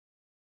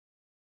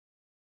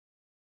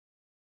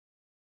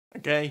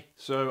Okay,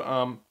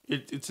 so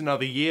it's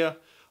another year,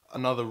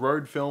 another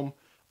road film.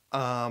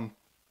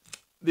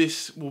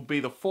 This will be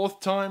the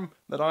 4th time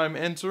that I'm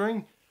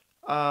entering,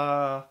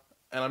 and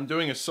I'm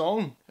doing a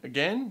song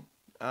again.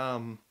 I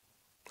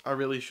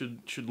really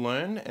should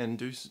learn and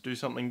do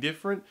something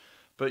different,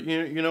 but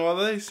you know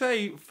what they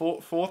say,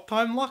 fourth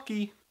time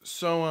lucky.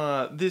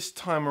 So this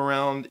time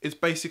around, it's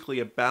basically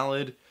a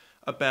ballad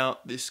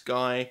about this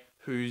guy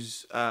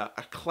who's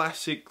a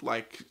classic,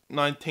 like,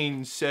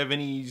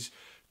 1970s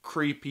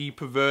creepy,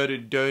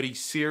 perverted, dirty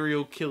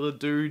serial killer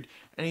dude,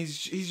 and he's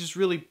just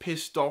really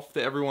pissed off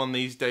that everyone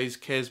these days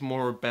cares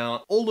more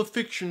about all the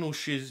fictional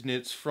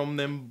shiznits from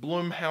them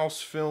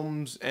Blumhouse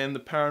films and the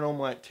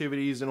Paranormal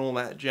Activities and all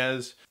that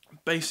jazz.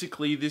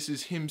 Basically, this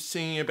is him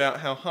singing about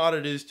how hard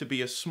it is to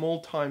be a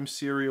small-time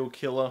serial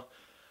killer,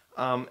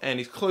 and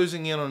he's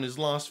closing in on his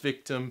last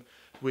victim,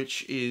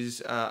 which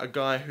is a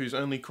guy whose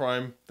only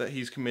crime that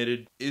he's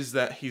committed is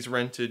that he's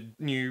rented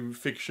new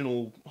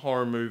fictional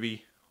horror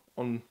movie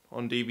on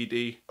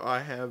DVD.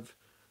 I have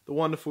the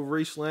wonderful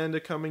Reese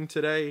Lander coming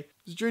today.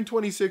 It's June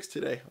 26th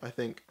today, I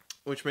think,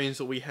 which means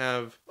that we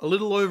have a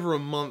little over a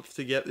month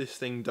to get this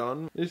thing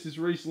done. This is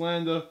Reese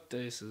Lander.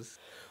 Deuces.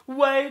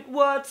 Wait,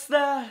 what's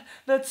that?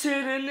 That's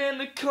hidden in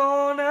the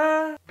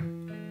corner.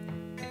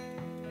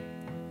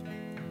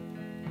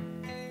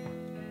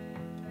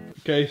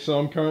 Okay, so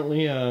I'm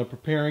currently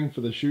preparing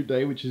for the shoot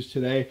day, which is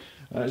today.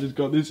 I just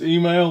got this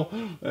email,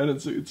 and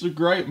it's a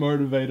great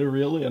motivator,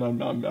 really, and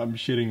I'm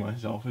shitting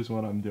myself is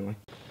what I'm doing.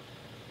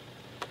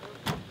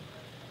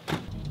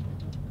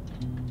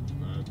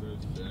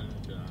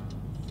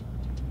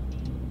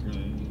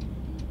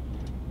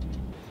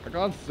 I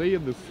can't see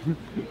in this.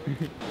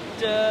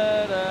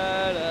 Da,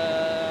 da,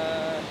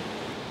 da.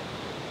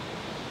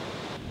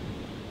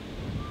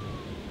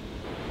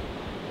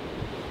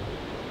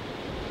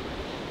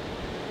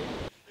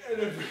 And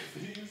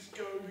everything's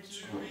going to be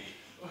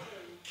okay.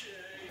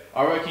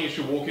 I reckon you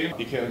should walk in.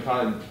 You can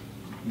kind of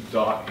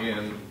dart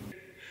in.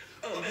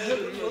 I'm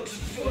having lots of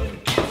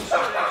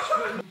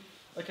fun.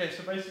 Okay,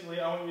 so basically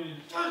I want you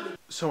to...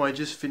 So I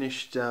just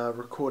finished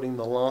recording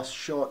the last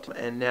shot,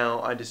 and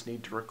now I just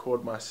need to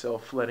record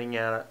myself letting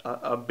out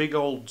a big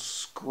old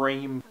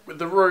scream with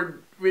the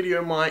Rode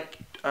video mic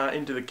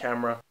into the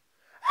camera.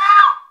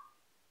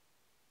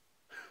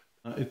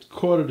 It's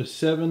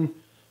 7:15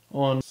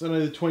 on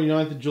Sunday the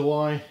 29th of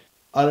July.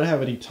 I don't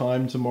have any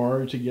time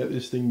tomorrow to get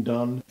this thing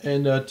done,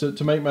 and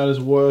to make matters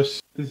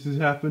worse, this has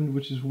happened,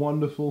 which is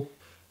wonderful.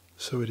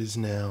 So it is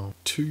now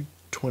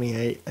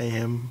 2:28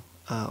 AM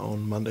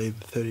on Monday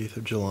the 30th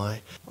of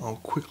July. I'll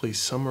quickly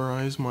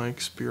summarize my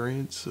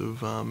experience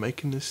of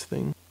making this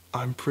thing.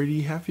 I'm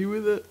pretty happy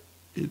with it.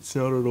 It's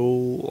not at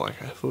all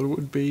like I thought it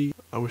would be.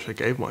 I wish I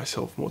gave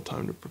myself more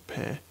time to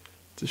prepare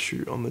to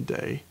shoot on the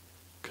day,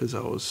 because I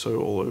was so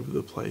all over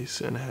the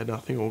place and had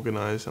nothing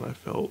organized, and I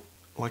felt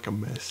like a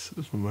mess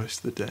for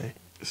most of the day.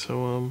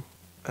 So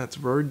that's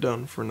road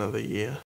done for another year.